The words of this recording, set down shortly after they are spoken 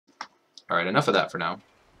Alright, enough of that for now.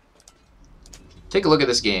 Take a look at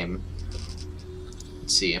this game.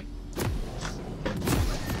 Let's see.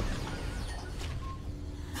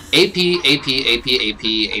 AP, AP, AP, AP,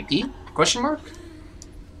 AP? Question mark?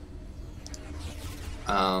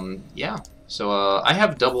 Yeah. So, I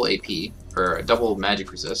have double AP, or double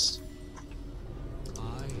magic resist.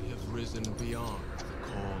 I have risen beyond the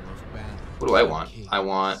call of battle. What do I want? I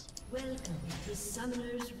want Welcome to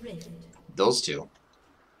Summoner's Rift. those two.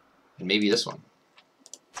 And maybe this one.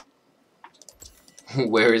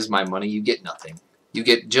 Where is my money? You get nothing. You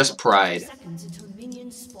get just pride. Seconds until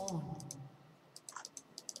minions spawn.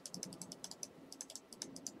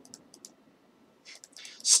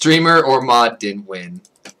 Streamer or mod didn't win.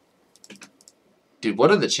 Dude, what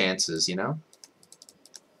are the chances, you know?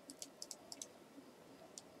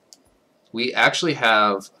 We actually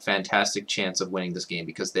have a fantastic chance of winning this game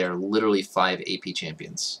because they are literally 5 AP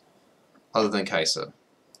champions. Other than Kaisa.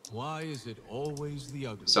 Why is it always the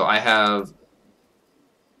ugly? So I have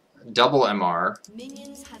double MR.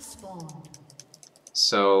 Minions have spawned.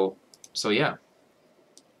 So yeah.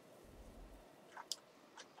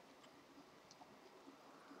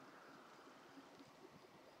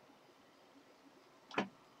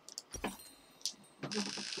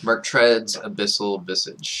 Merc Tread's Abyssal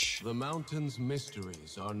Visage. The mountain's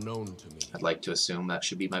mysteries are known to me. I'd like to assume that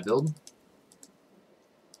should be my build.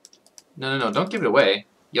 No, don't give it away.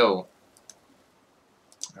 Yo.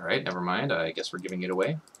 Alright, never mind. I guess we're giving it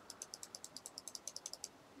away.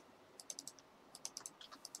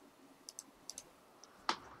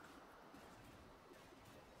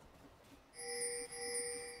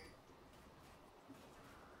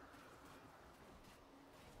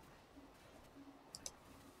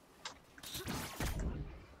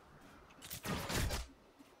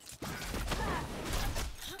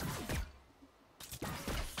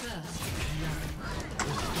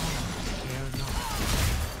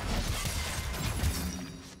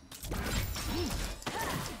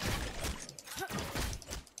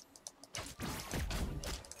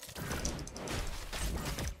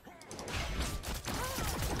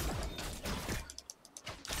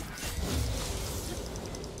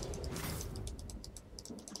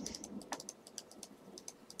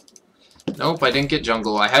 Nope, I didn't get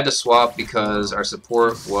jungle. I had to swap because our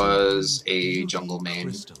support was a jungle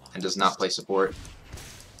main and does not play support.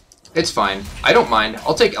 It's fine. I don't mind.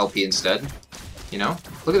 I'll take LP instead. You know?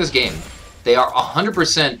 Look at this game. They are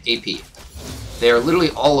 100% AP. They are literally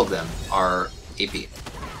all of them are AP.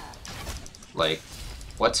 Like,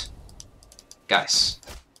 what? Guys.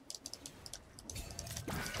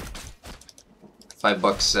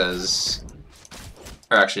 $5 says...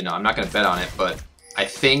 Or actually, no, I'm not going to bet on it, but I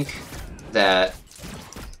think that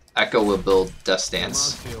Echo will build Dust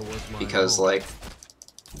Dance because, like,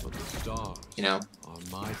 you know,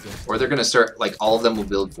 or they're gonna start, like, all of them will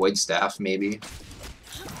build Void Staff, maybe.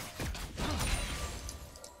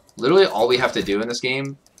 Literally all we have to do in this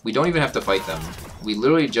game, we don't even have to fight them. We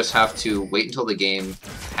literally just have to wait until the game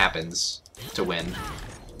happens to win.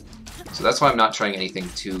 So that's why I'm not trying anything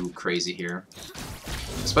too crazy here,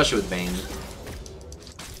 especially with Vayne.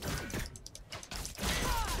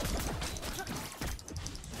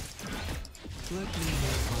 Let me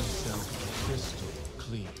make myself crystal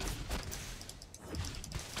clear.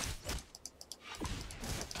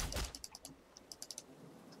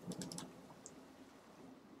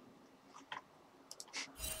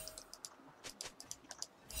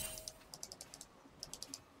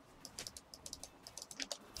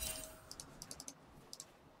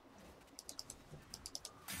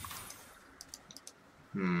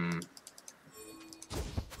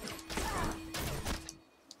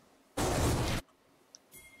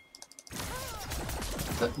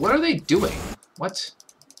 What are they doing? What?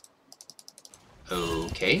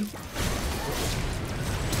 Okay.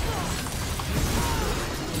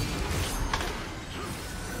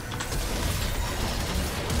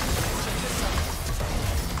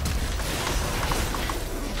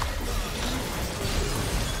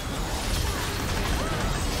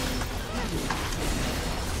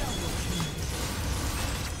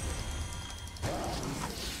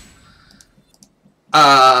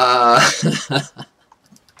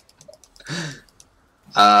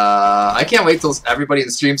 I can't wait till everybody in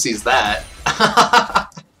the stream sees that.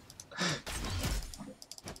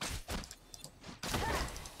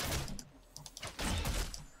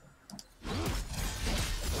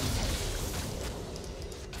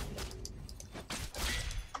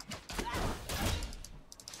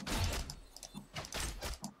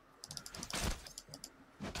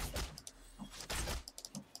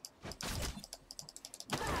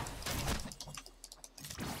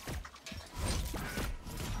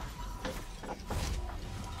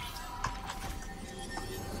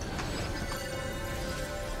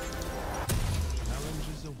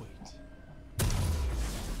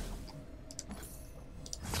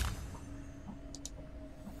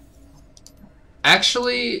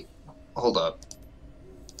 Actually, hold up.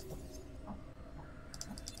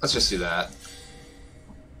 Let's just do that.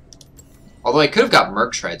 Although I could have got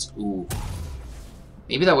Merc Treads. Ooh.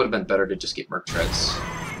 Maybe that would have been better to just get Merc Treads.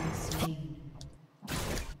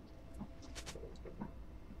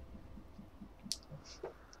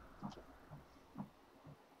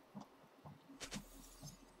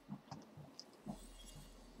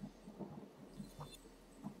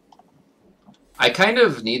 I kind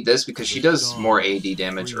of need this because she does more AD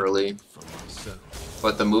damage early.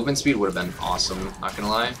 But the movement speed would have been awesome, not gonna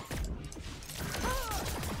lie.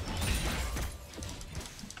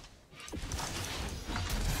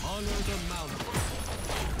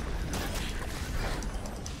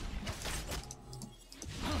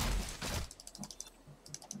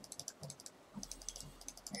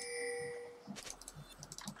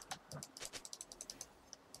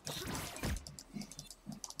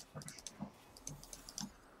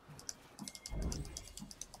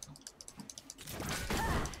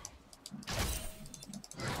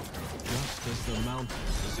 The mountain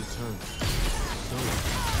is eternal.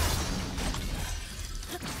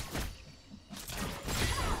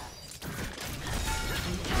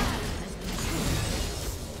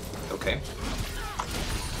 Okay.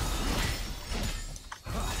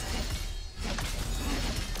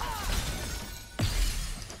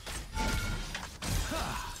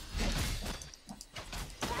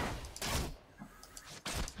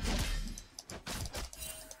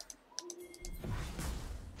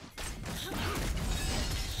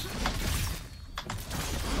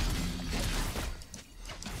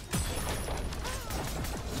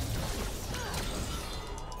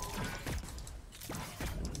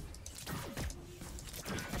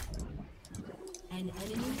 An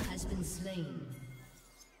enemy has been slain.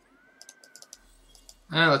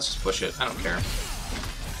 Let's just push it. I don't care.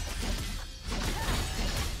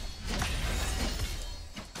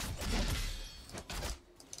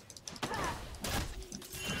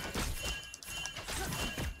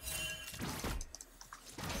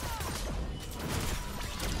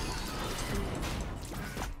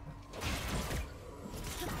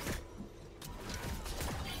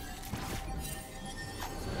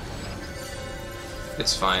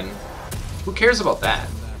 It's fine. Who cares about that?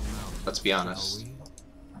 Let's be honest.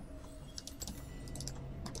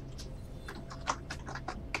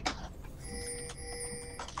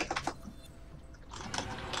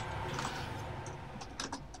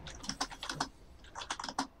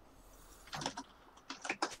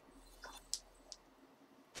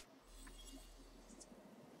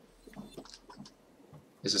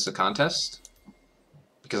 Is this a contest?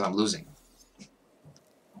 Because I'm losing.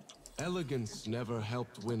 Elegance never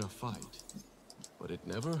helped win a fight, but it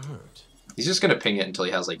never hurt. He's just gonna ping it until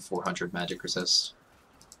he has like 400 magic resist.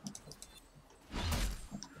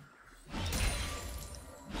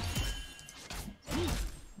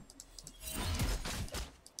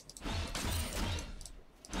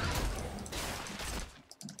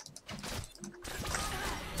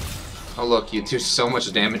 Oh look, you do so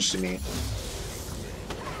much damage to me.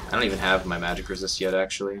 I don't even have my magic resist yet,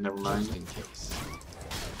 actually. Never mind.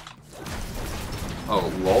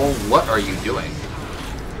 Oh, lol, what are you doing?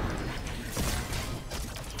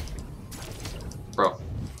 Bro,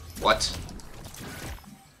 what?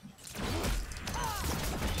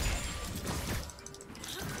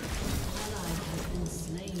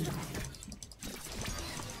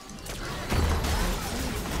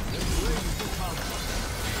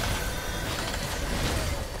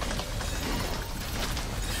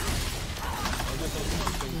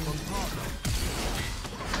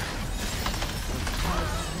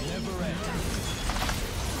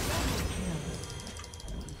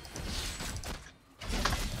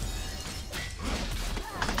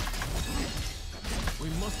 We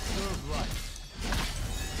must serve right.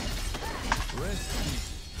 Rest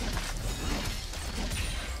easy.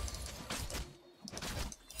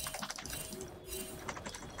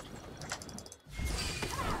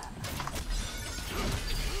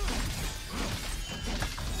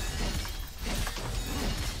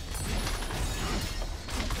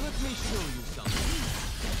 Let me show you something.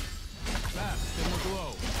 Bask in the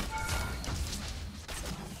glow.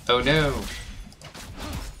 Oh no.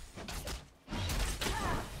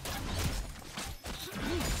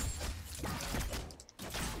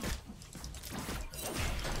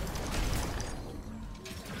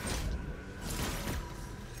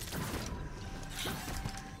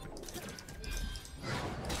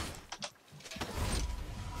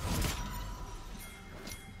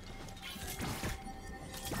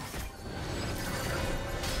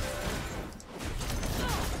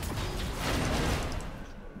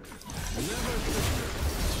 Never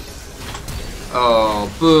Oh,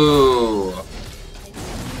 boo!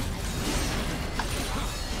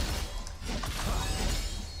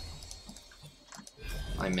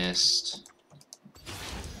 I missed.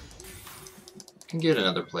 Can get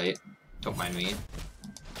another plate. Don't mind me.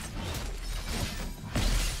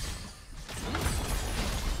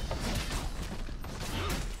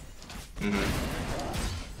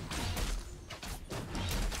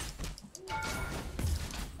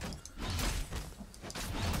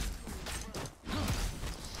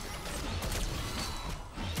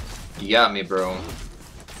 You got me, bro.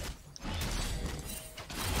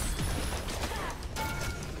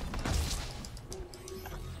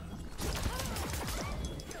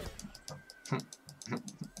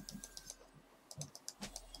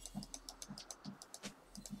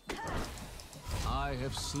 I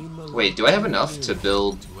have seen the Wait, do I have enough to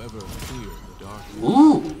build? to ever fear the darkness.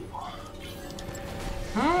 Ooh.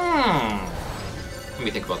 Let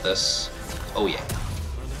me think about this. Oh yeah,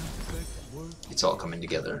 it's all coming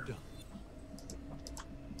together.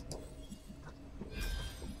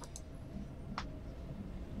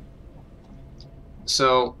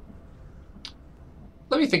 So,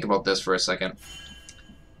 let me think about this for a second.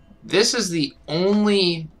 This is the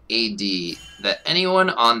only AD that anyone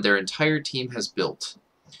on their entire team has built.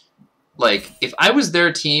 Like, if I was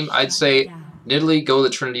their team, I'd say, Nidalee, go the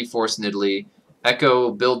Trinity Force Nidalee,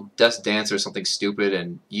 Echo, build Death's Dance or something stupid,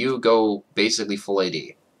 and you go basically full AD.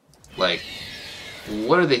 Like,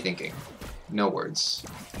 what are they thinking? No words.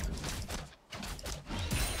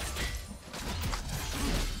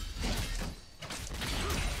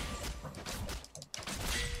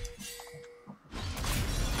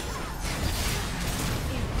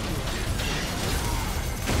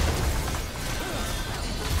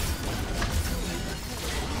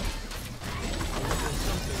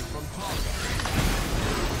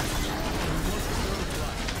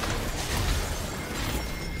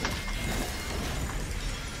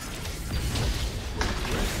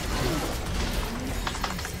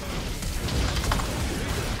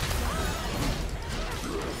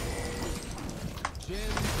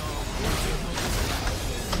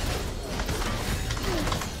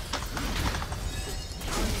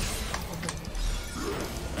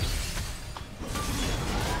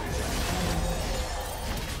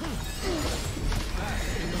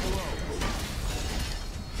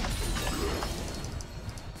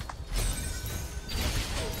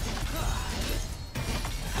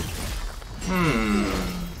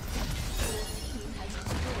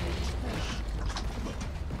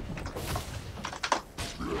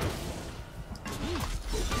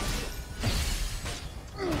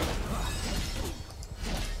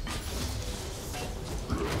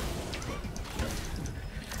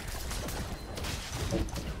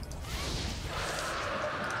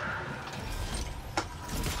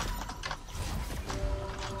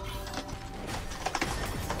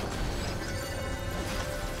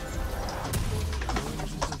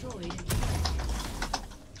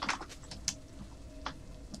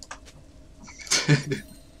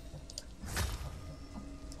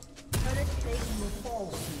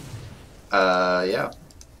 Yeah.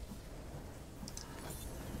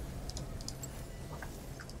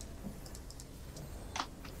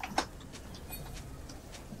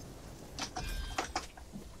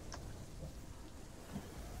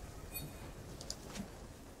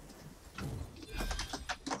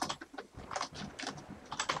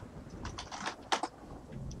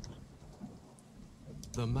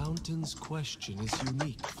 The mountain's question is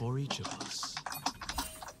unique for each of us.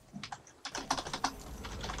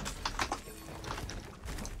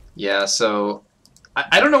 Yeah, so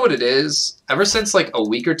I don't know what it is. Ever since like a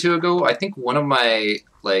week or two ago, I think one of my,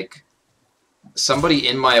 like, somebody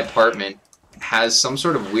in my apartment has some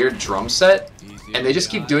sort of weird drum set, and they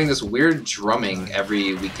just keep doing this weird drumming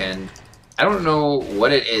every weekend. I don't know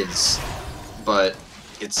what it is, but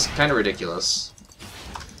it's kind of ridiculous.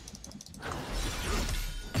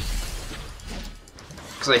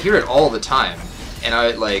 Because I hear it all the time, and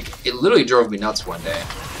it literally drove me nuts one day.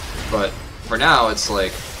 But for now, it's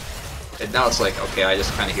like, okay, I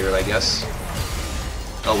just kind of hear it, I guess.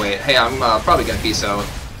 Oh wait, hey, I'm probably gonna peace out.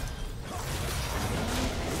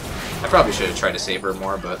 I probably should have tried to save her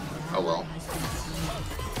more, but oh well.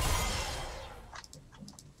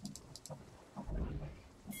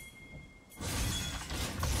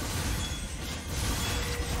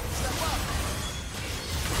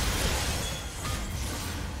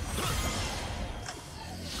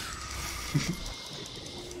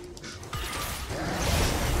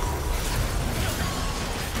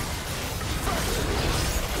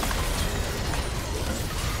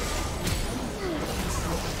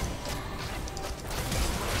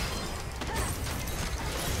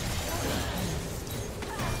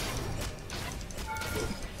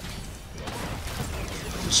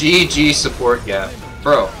 GG support gap.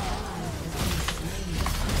 Bro.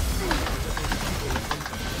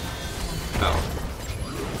 Oh.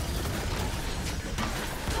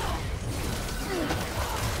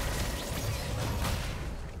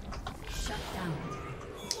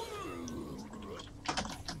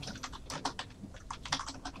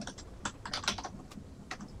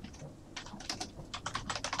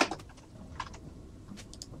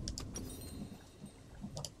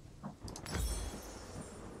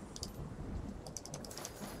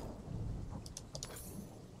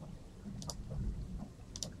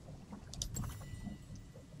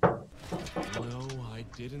 No, I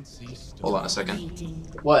didn't see stomp. Hold on a second.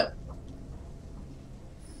 What?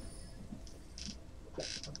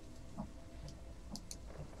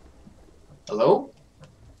 Hello?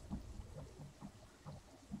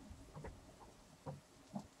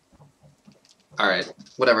 Alright,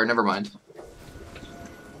 whatever, never mind.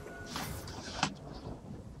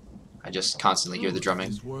 I just constantly hear the drumming.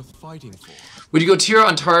 Is worth fighting for. Would you go tier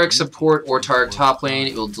on Taric Support or Taric top lane?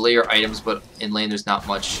 It will delay your items, but in lane there's not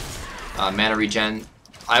much mana regen.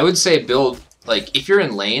 I would say build, like, if you're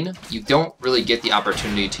in lane, you don't really get the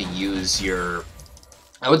opportunity to use your...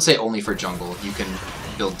 I would say only for jungle you can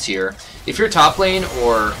build tier. If you're top lane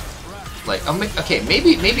or, like, okay,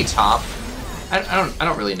 maybe top. I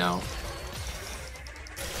don't really know.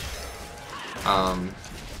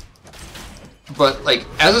 But like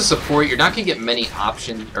as a support, you're not gonna get many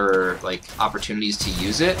options or like opportunities to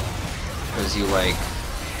use it because you like.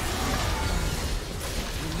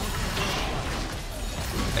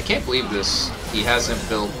 I can't believe this. He hasn't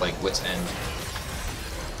built like Wit's End.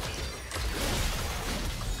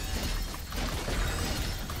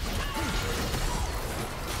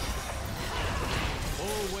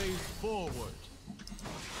 Always forward.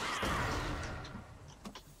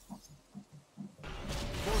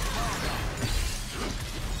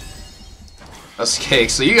 Okay,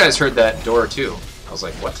 so you guys heard that door too. I was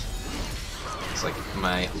like, what? It's like, am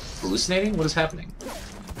I hallucinating? What is happening?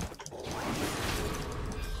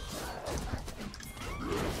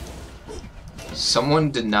 Someone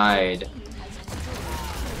denied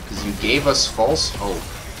because you gave us false hope.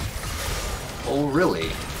 Oh, really?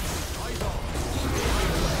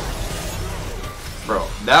 Bro,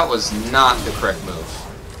 that was not the correct move.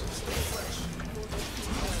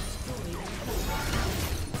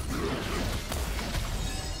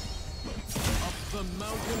 The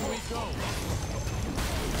mountain we go.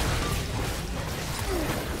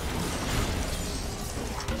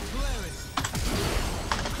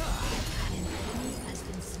 Has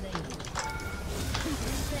been slain.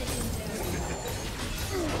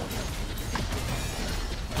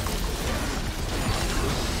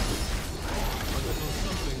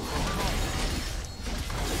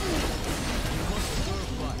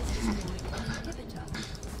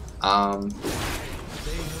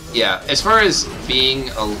 Yeah, as far as being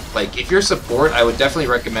a, like, if you're support, I would definitely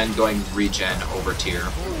recommend going regen over tier.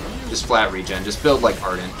 Just flat regen. Just build like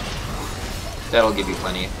Ardent. That'll give you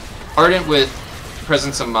plenty. Ardent with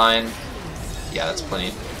Presence of Mind. Yeah, that's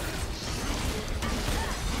plenty.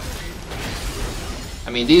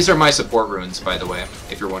 I mean, these are my support runes, by the way,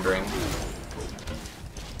 if you're wondering.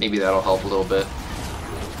 Maybe that'll help a little bit.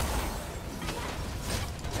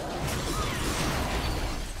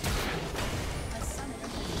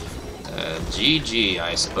 GG,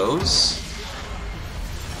 I suppose.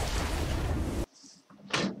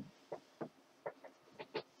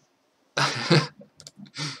 I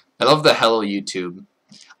love the hello YouTube.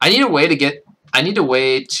 I need a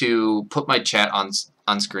way to put my chat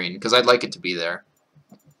on screen because I'd like it to be there.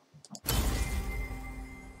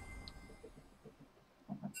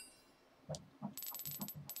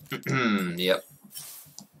 Yep.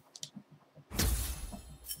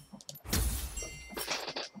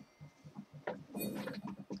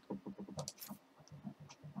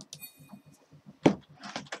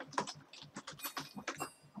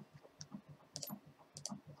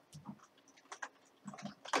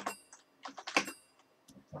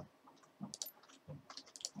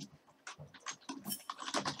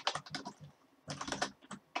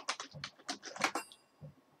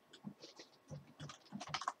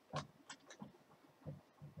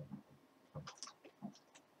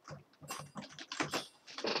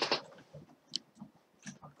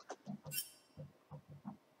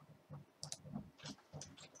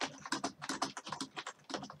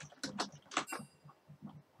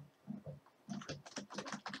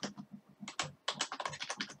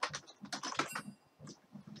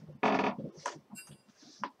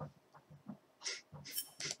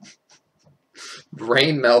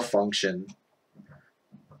 Brain malfunction.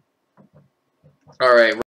 Alright.